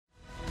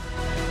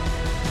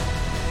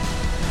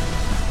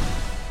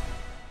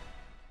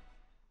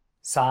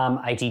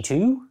Psalm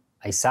 82,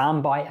 a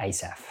psalm by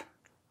Asaph.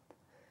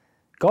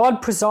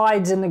 God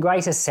presides in the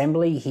great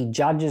assembly, he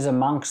judges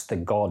amongst the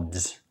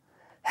gods.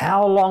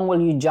 How long will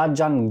you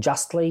judge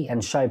unjustly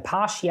and show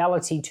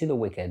partiality to the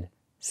wicked?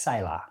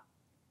 Selah.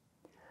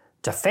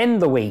 Defend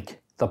the weak,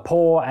 the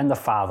poor and the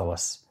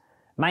fatherless.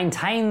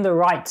 Maintain the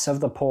rights of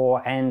the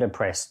poor and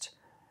oppressed.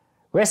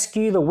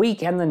 Rescue the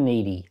weak and the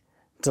needy.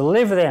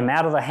 Deliver them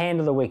out of the hand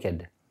of the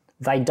wicked.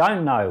 They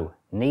don't know,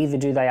 neither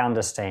do they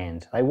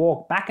understand. They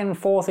walk back and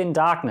forth in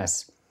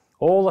darkness.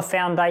 All the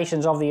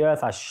foundations of the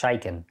earth are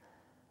shaken.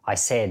 I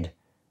said,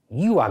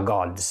 you are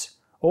gods.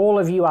 All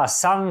of you are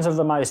sons of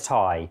the Most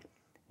High.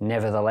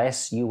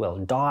 Nevertheless, you will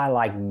die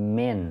like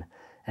men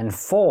and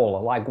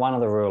fall like one of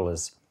the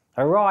rulers.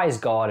 Arise,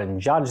 God, and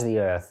judge the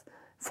earth,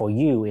 for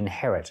you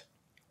inherit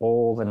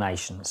all the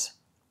nations.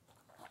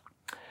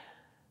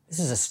 This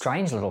is a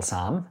strange little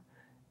psalm.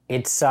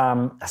 It's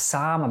a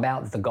psalm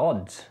about the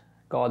gods,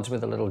 gods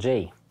with a little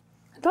g.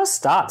 It does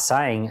start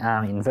saying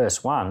in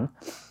verse 1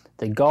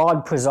 that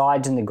God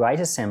presides in the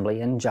great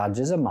assembly and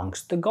judges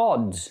amongst the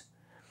gods.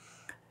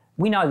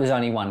 We know there's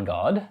only one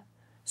God,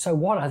 so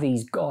what are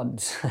these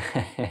gods?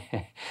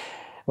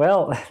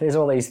 Well, there's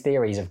all these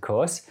theories, of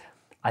course.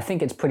 I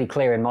think it's pretty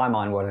clear in my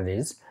mind what it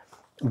is.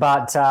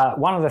 But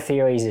one of the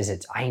theories is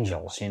it's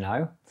angels, you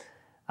know.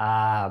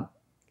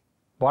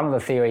 One of the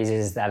theories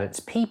is that it's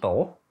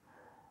people.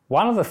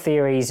 One of the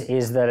theories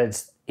is that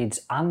it's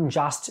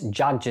unjust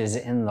judges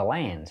in the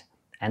land.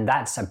 And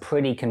that's a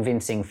pretty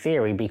convincing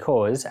theory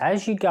because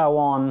as you go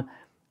on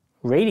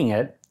reading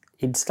it,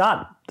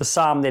 the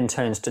psalm then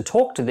turns to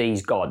talk to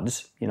these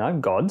gods,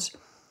 gods,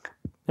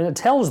 and it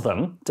tells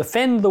them,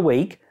 defend the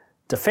weak,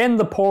 defend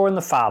the poor and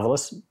the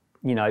fatherless,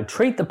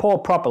 treat the poor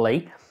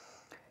properly.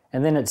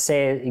 And then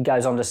it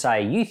goes on to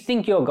say, you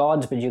think you're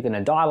gods, but you're going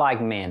to die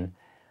like men.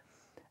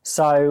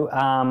 So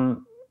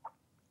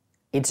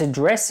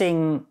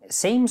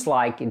seems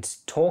like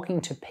it's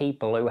talking to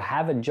people who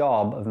have a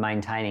job of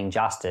maintaining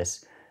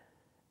justice,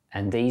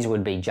 and these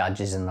would be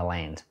judges in the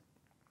land.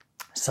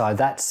 So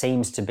that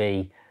seems to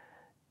be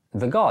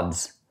the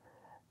gods.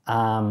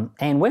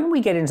 And when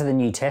we get into the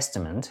New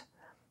Testament,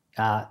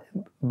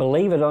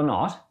 believe it or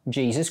not,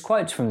 Jesus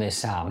quotes from this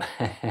psalm.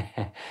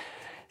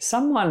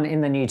 Someone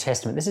in the New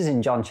Testament, this is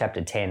in John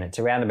chapter 10, it's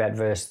around about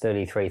verse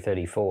 33,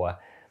 34,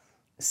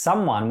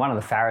 one of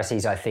the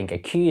Pharisees, I think,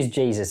 accused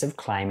Jesus of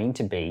claiming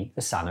to be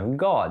the Son of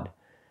God.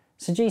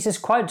 So Jesus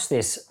quotes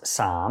this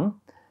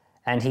psalm,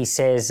 and he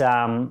says,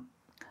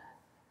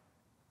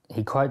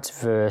 he quotes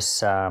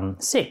verse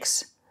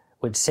 6,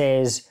 which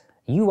says,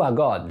 you are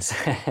gods.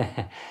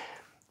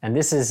 And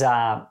this is,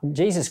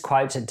 Jesus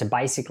quotes it to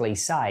basically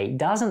say,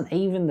 doesn't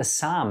even the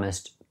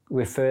psalmist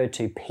refer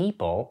to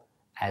people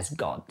as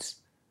gods?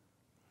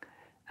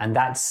 And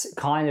that's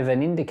kind of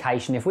an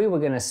indication, if we were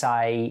going to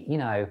say,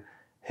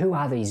 who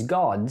are these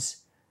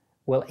gods?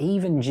 Well,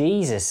 even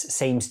Jesus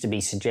seems to be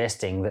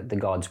suggesting that the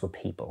gods were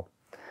people.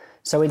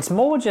 So it's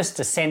more just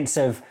a sense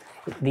of,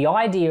 the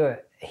idea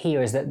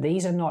here is that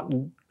these are not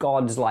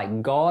gods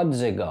like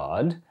God's a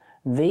god.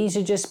 These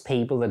are just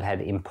people that had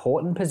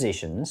important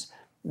positions.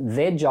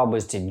 Their job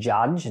was to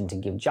judge and to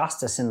give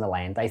justice in the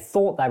land. They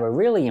thought they were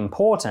really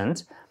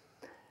important,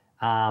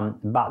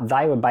 but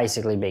they were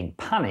basically being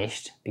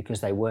punished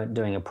because they weren't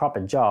doing a proper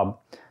job.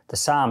 The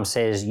psalm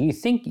says, you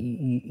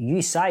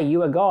say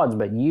you are gods,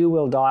 but you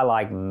will die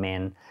like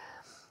men.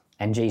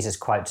 And Jesus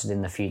quotes it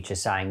in the future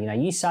saying,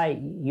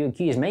 you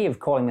accuse me of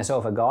calling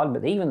myself a god,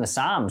 but even the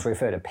psalms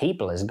refer to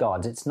people as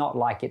gods. It's not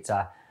like it's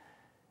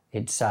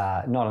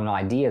not an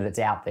idea that's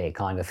out there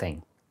kind of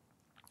thing.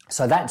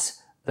 So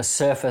that's the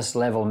surface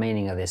level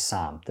meaning of this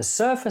psalm. The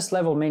surface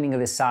level meaning of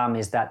this psalm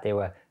is that there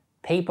were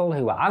people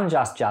who were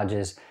unjust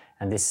judges,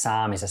 and this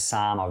psalm is a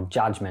psalm of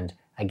judgment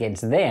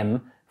against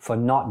them for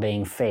not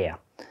being fair.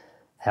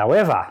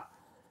 However,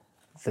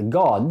 the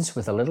gods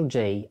with a little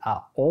g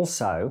are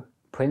also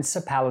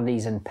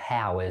principalities and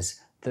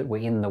powers that were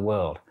in the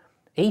world.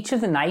 Each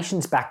of the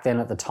nations back then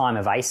at the time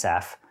of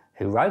Asaph,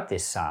 who wrote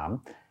this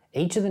psalm,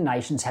 each of the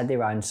nations had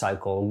their own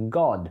so-called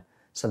god.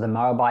 So the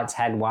Moabites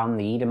had one,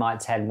 the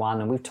Edomites had one,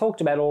 and we've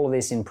talked about all of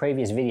this in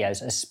previous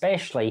videos,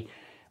 especially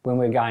when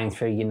we're going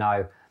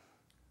through,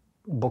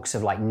 books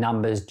of like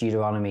Numbers,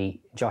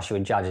 Deuteronomy, Joshua,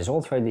 Judges.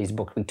 All through these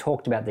books, we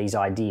talked about these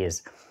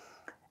ideas.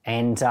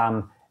 And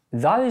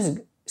those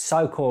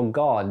so-called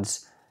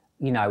gods,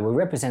 were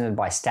represented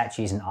by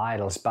statues and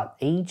idols, but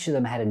each of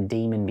them had a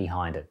demon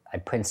behind it, a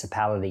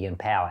principality and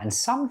power. And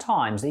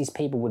sometimes these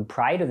people would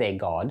pray to their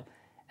god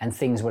and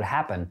things would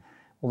happen.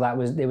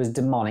 Well, there was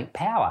demonic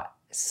power.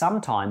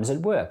 Sometimes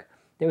at work.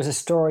 There was a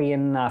story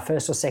in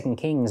 1st or 2nd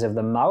Kings of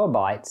the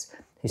Moabites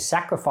who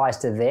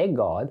sacrificed to their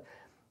god,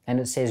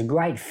 and it says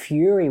great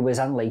fury was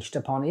unleashed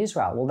upon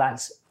Israel. Well,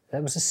 that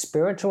was a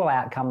spiritual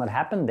outcome that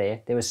happened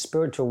there. There was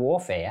spiritual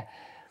warfare.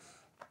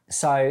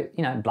 So,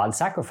 blood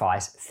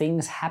sacrifice,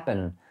 things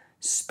happen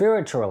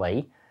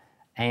spiritually,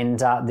 and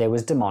there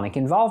was demonic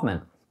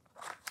involvement.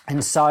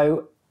 And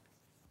so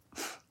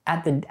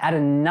at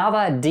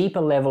another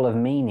deeper level of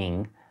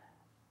meaning,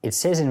 it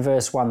says in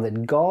verse 1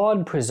 that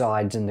God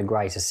presides in the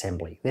great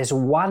assembly. There's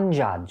one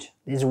judge.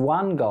 There's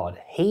one God.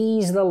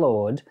 He's the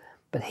Lord,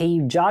 but he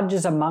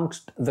judges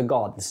amongst the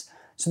gods.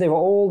 So there are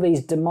all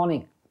these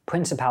demonic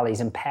principalities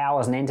and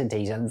powers and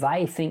entities, and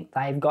they think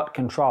they've got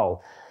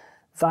control.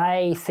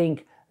 They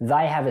think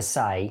they have a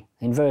say.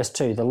 In verse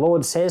 2, the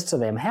Lord says to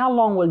them, "How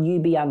long will you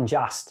be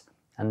unjust?"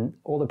 And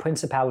all the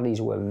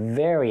principalities were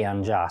very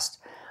unjust.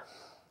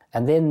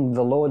 And then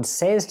the Lord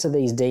says to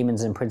these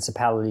demons and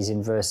principalities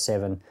in verse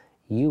 7,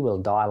 "You will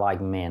die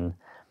like men,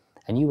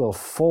 and you will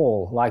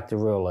fall like the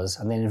rulers."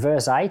 And then in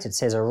verse 8 it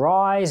says,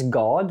 "Arise,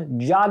 God,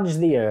 judge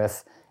the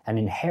earth, and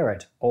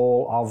inherit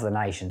all of the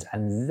nations."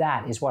 And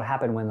that is what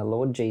happened when the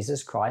Lord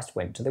Jesus Christ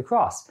went to the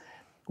cross.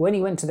 When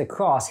he went to the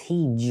cross,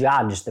 he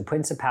judged the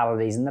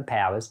principalities and the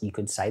powers, you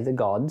could say the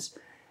gods.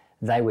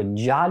 They were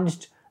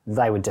judged,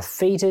 they were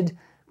defeated.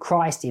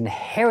 Christ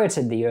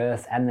inherited the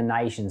earth and the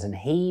nations, and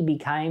he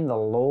became the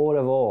Lord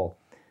of all.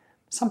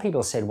 Some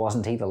people said,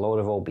 wasn't he the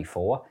Lord of all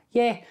before?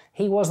 Yeah,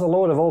 he was the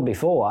Lord of all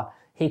before.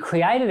 He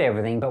created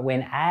everything, but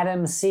when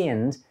Adam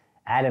sinned,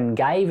 Adam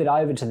gave it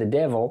over to the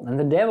devil, and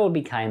the devil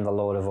became the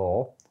Lord of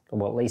all,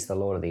 or at least the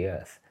Lord of the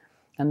earth.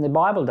 And the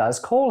Bible does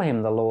call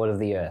him the Lord of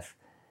the earth.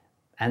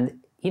 And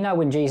you know,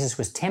 when Jesus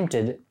was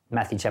tempted,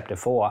 Matthew chapter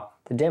 4,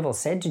 the devil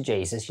said to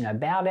Jesus,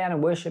 "Bow down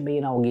and worship me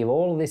and I'll give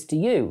all of this to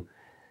you."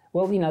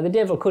 Well, the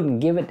devil couldn't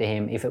give it to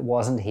him if it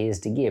wasn't his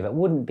to give. It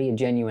wouldn't be a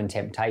genuine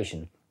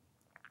temptation.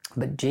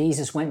 But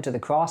Jesus went to the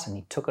cross and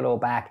he took it all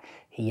back.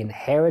 He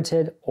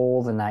inherited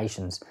all the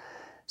nations.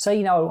 So,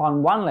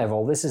 on one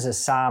level, this is a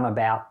psalm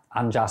about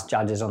unjust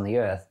judges on the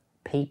earth,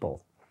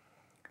 people.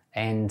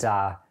 And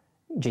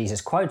Jesus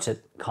quotes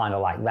it kind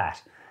of like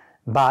that.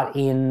 But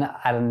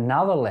at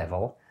another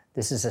level,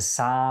 this is a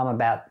psalm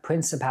about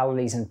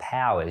principalities and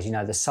powers,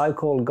 the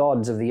so-called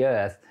gods of the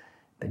earth.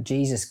 But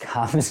Jesus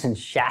comes and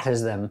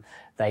shatters them.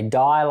 They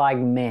die like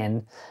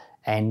men.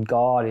 And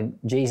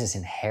Jesus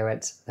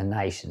inherits the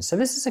nations. So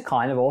this is a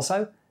kind of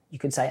also, you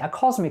could say, a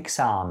cosmic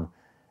psalm.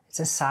 It's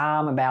a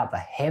psalm about the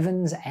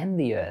heavens and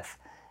the earth.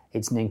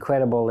 It's an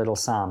incredible little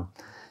psalm.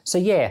 So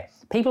yeah,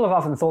 people have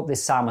often thought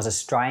this psalm was a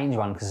strange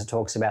one because it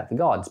talks about the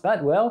gods.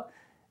 But well,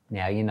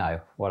 now you know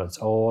what it's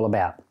all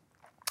about.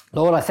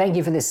 Lord, I thank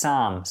you for this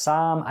psalm.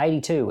 Psalm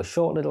 82, a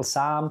short little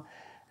psalm.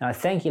 And I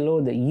thank you,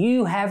 Lord, that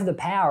you have the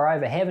power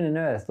over heaven and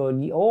earth.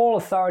 Lord, all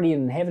authority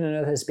in heaven and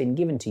earth has been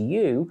given to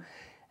you.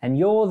 And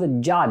you're the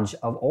judge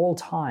of all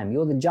time.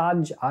 You're the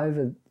judge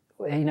over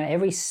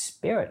every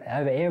spirit,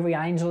 over every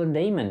angel and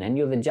demon. And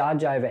you're the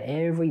judge over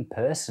every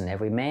person,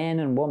 every man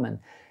and woman.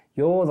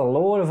 You're the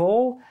Lord of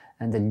all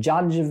and the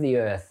judge of the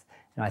earth.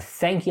 And I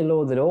thank you,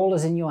 Lord, that all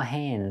is in your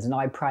hands. And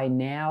I pray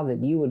now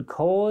that you would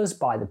cause,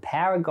 by the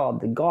power of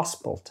God, the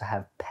gospel to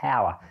have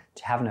power,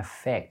 to have an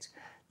effect,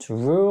 to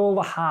rule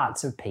the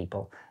hearts of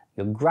people.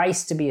 Your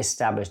grace to be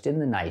established in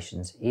the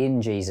nations.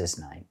 In Jesus'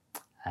 name,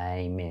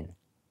 amen.